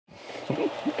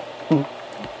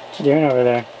What you doing over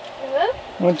there? Hello?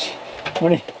 What are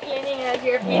you... Cleaning out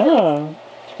your beetles. Oh,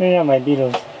 cleaning out my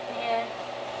beetles. Yeah.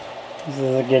 This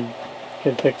is a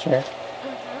good picture.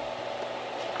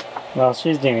 While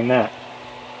she's doing that,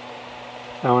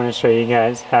 I want to show you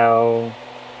guys how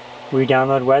we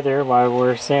download weather while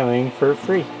we're sailing for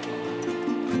free.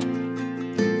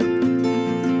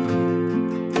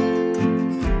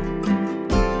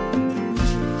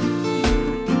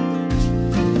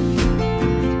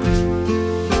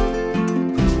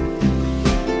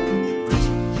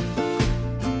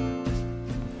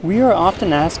 We are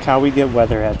often asked how we get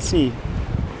weather at sea,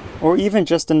 or even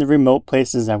just in the remote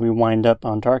places that we wind up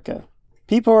on Tarka.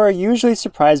 People are usually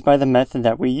surprised by the method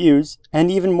that we use,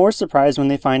 and even more surprised when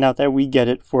they find out that we get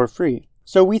it for free.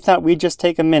 So we thought we'd just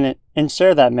take a minute and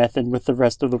share that method with the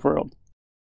rest of the world.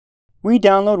 We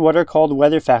download what are called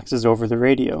weather faxes over the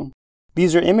radio.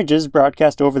 These are images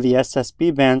broadcast over the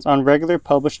SSB bands on regular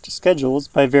published schedules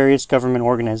by various government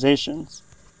organizations.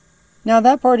 Now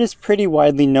that part is pretty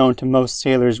widely known to most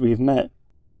sailors we've met,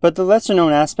 but the lesser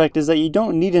known aspect is that you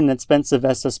don't need an expensive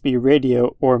SSB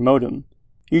radio or modem.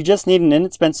 You just need an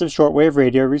inexpensive shortwave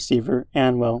radio receiver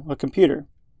and, well, a computer.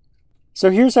 So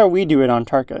here's how we do it on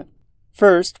Tarka.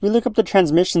 First, we look up the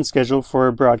transmission schedule for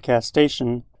a broadcast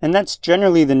station, and that's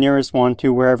generally the nearest one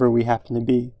to wherever we happen to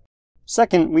be.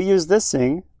 Second, we use this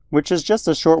thing, which is just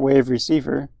a shortwave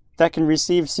receiver that can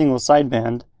receive single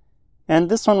sideband, and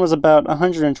this one was about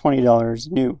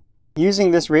 $120 new.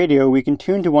 Using this radio, we can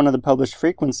tune to one of the published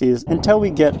frequencies until we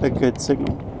get a good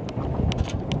signal.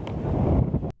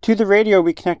 To the radio,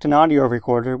 we connect an audio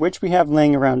recorder, which we have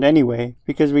laying around anyway,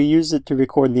 because we use it to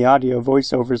record the audio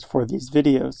voiceovers for these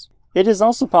videos. It is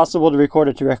also possible to record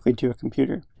it directly to a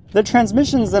computer. The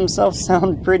transmissions themselves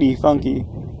sound pretty funky,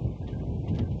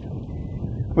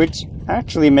 which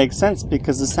actually makes sense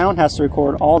because the sound has to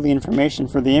record all the information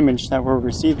for the image that we're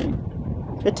receiving.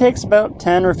 It takes about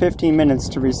 10 or 15 minutes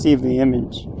to receive the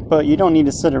image, but you don't need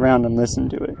to sit around and listen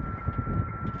to it.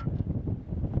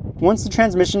 Once the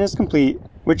transmission is complete,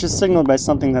 which is signaled by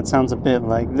something that sounds a bit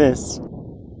like this,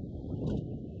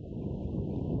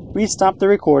 we stop the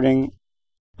recording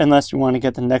unless we want to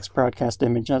get the next broadcast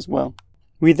image as well.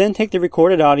 We then take the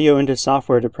recorded audio into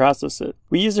software to process it.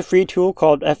 We use a free tool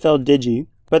called FLDigi,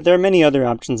 but there are many other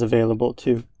options available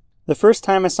too. The first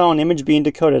time I saw an image being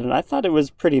decoded, I thought it was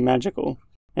pretty magical.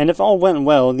 And if all went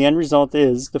well, the end result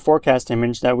is the forecast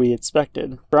image that we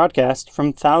expected, broadcast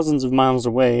from thousands of miles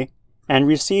away and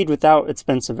received without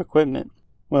expensive equipment.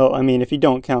 Well, I mean, if you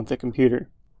don't count the computer.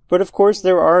 But of course,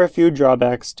 there are a few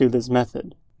drawbacks to this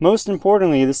method. Most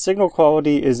importantly, the signal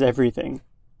quality is everything.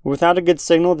 Without a good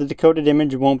signal, the decoded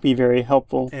image won't be very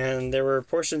helpful. And there were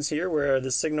portions here where the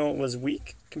signal was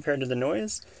weak compared to the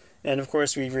noise. And of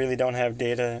course, we really don't have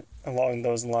data along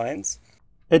those lines.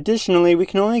 Additionally, we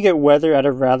can only get weather at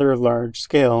a rather large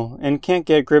scale, and can't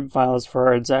get grid files for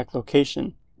our exact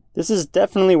location. This is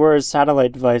definitely where a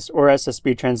satellite device or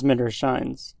SSB transmitter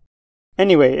shines.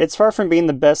 Anyway, it's far from being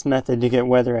the best method to get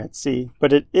weather at sea,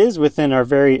 but it is within our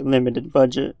very limited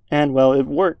budget, and well, it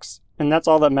works, and that's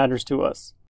all that matters to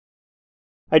us.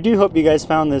 I do hope you guys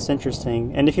found this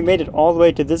interesting, and if you made it all the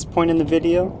way to this point in the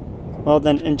video, well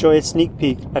then enjoy a sneak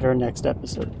peek at our next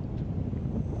episode.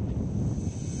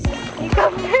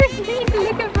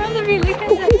 Look in front of you, look at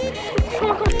that.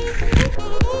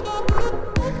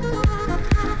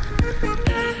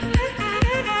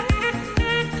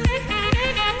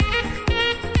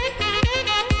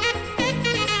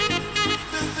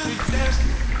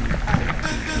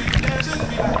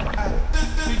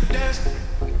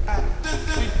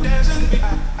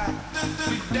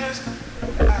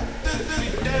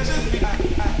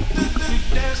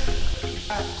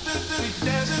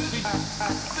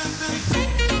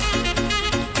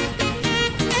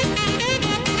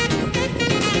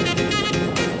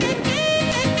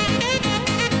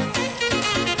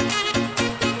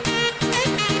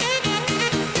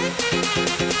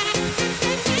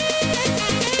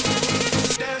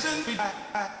 Dancing,